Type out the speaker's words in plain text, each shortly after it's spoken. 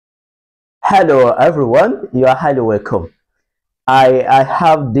Hello everyone, you are highly welcome. I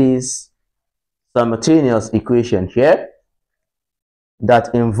have this simultaneous equation here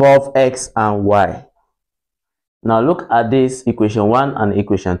that involve x and y. Now look at this equation 1 and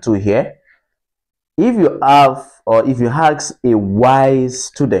equation 2 here. If you have or if you ask a wise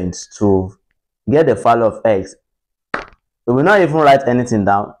student to get the value of x, we will not even write anything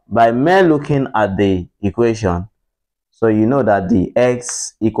down. By mere looking at the equation, so you know that the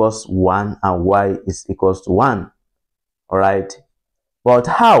x equals 1 and y is equals to 1. All right. But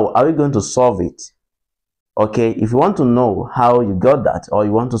how are we going to solve it? Okay, if you want to know how you got that or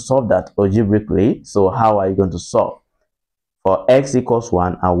you want to solve that algebraically, so how are you going to solve for x equals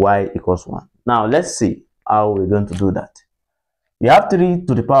 1 and y equals 1? Now let's see how we're going to do that. We have 3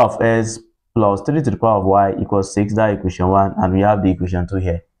 to the power of x plus 3 to the power of y equals 6, that equation 1, and we have the equation 2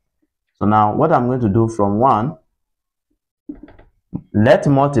 here. So now what I'm going to do from 1, let's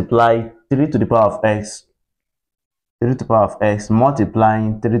multiply 3 to the power of x, 3 to the power of x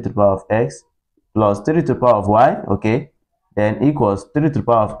multiplying 3 to the power of x plus 3 to the power of y, okay, then equals 3 to the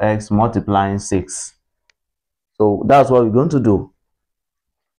power of x multiplying 6. So that's what we're going to do.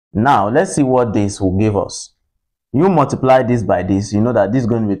 Now let's see what this will give us. You multiply this by this, you know that this is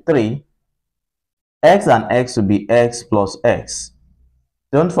going to be 3. X and x will be x plus x.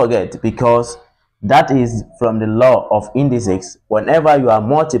 Don't forget, because that is from the law of indices. Whenever you are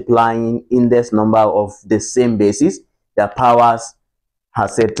multiplying index number of the same basis, the powers are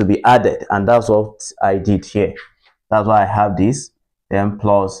said to be added, and that's what I did here. That's why I have this, then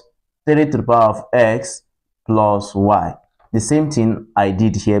plus 3 to the power of x plus y. The same thing I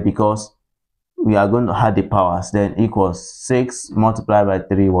did here, because we are going to add the powers, then equals 6 multiplied by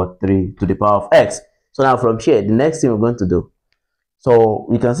 3, what, 3 to the power of x. So now from here, the next thing we're going to do, so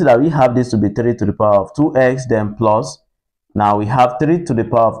we can see that we have this to be 3 to the power of 2x, then plus, now we have 3 to the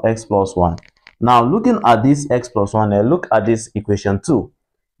power of x plus 1. Now looking at this x plus 1, look at this equation 2.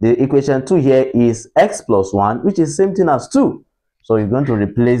 The equation 2 here is x plus 1, which is same thing as 2. So you're going to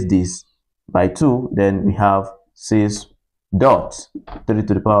replace this by 2, then we have 6 dot 3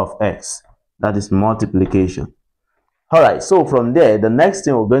 to the power of x. That is multiplication. Alright, so from there, the next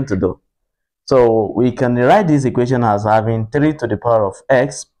thing we're going to do, so we can write this equation as having 3 to the power of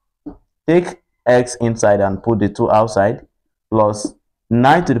x, take x inside and put the 2 outside, plus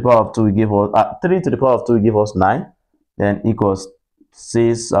 9 to the power of 2 will give us 3 to the power of 2 will give us 9, then equals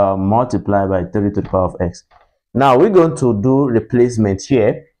 6 multiplied by 3 to the power of x. Now we're going to do replacement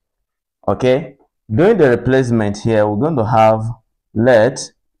here. Okay, doing the replacement here, we're going to have let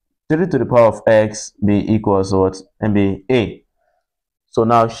 3 to the power of x be equals what, and be a. So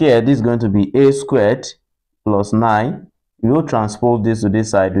now here, this is going to be a squared plus 9. We will transpose this to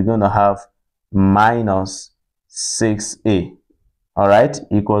this side. We're going to have minus 6a. All right,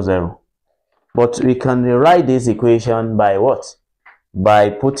 equals 0. But we can rewrite this equation by what? By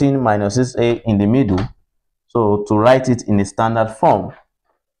putting minus 6a in the middle. So to write it in a standard form.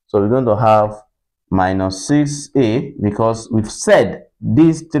 So we're going to have minus 6a, because we've said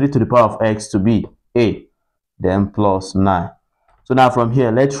this 3 to the power of x to be a, then plus 9. So now from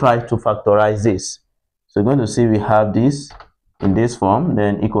here, let's try to factorize this. So we're going to see we have this in this form,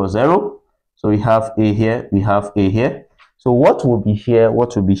 then equals 0. So we have a here, we have a here. So what will be here,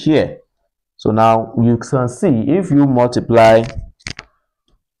 what will be here? So now you can see if you multiply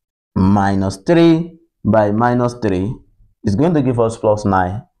minus 3 by minus 3, it's going to give us plus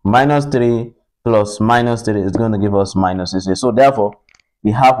 9. Minus 3 plus minus 3 is going to give us minus 6. So therefore,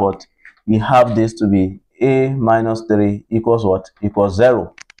 we have what? We have this to be a minus 3 equals what? Equals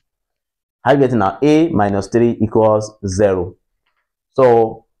 0. How are you getting now? A minus 3 equals 0.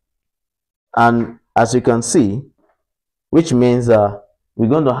 So, and as you can see, which means we're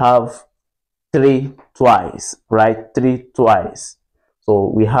going to have 3 twice, right? 3 twice.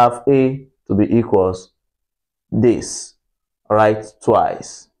 So we have a to be equals this, all right,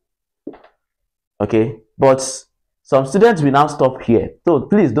 twice. Okay, but some students will now stop here. So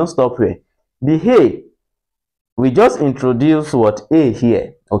please don't stop here. The a, we just introduce what? A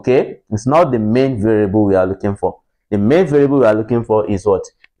here. Okay, it's not the main variable we are looking for. The main variable we are looking for is what?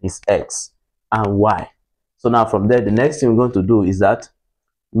 Is x and y. So now from there, the next thing we're going to do is that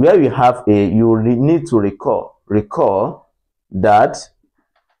where we have a, you need to recall that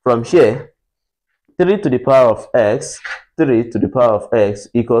from here, 3 to the power of x, 3 to the power of x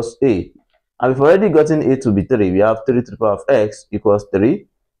equals a. And we've already gotten a to be 3. We have 3 to the power of x equals 3.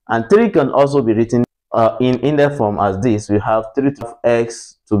 And 3 can also be written in the form as this. We have 3 to the power of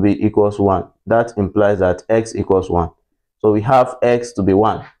x to be equals 1. That implies that x equals 1. So we have x to be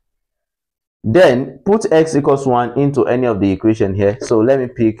 1. Then put x equals 1 into any of the equation here. So let me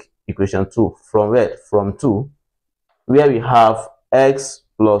pick equation 2. From where? From 2, where we have x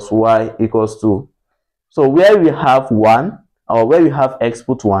plus y equals 2. So where we have 1, or where we have x,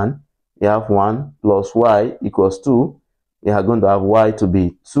 put 1, we have 1 plus y equals 2. We are going to have y to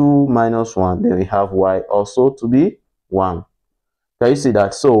be 2 minus 1. Then we have y also to be 1. Can you see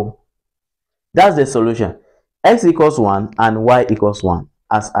that? So that's the solution. X equals 1 and y equals 1,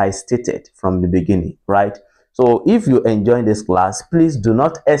 as I stated from the beginning, right? So if you enjoy this class, please do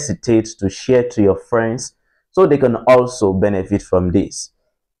not hesitate to share to your friends so they can also benefit from this.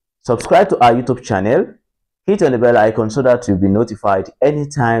 Subscribe to our YouTube channel, hit on the bell icon so that you'll be notified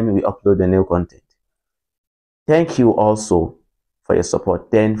anytime we upload a new content. Thank you also for your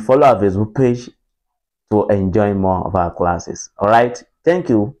support. Then follow our Facebook page to enjoy more of our classes. All right, thank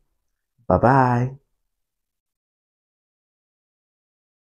you. Bye bye.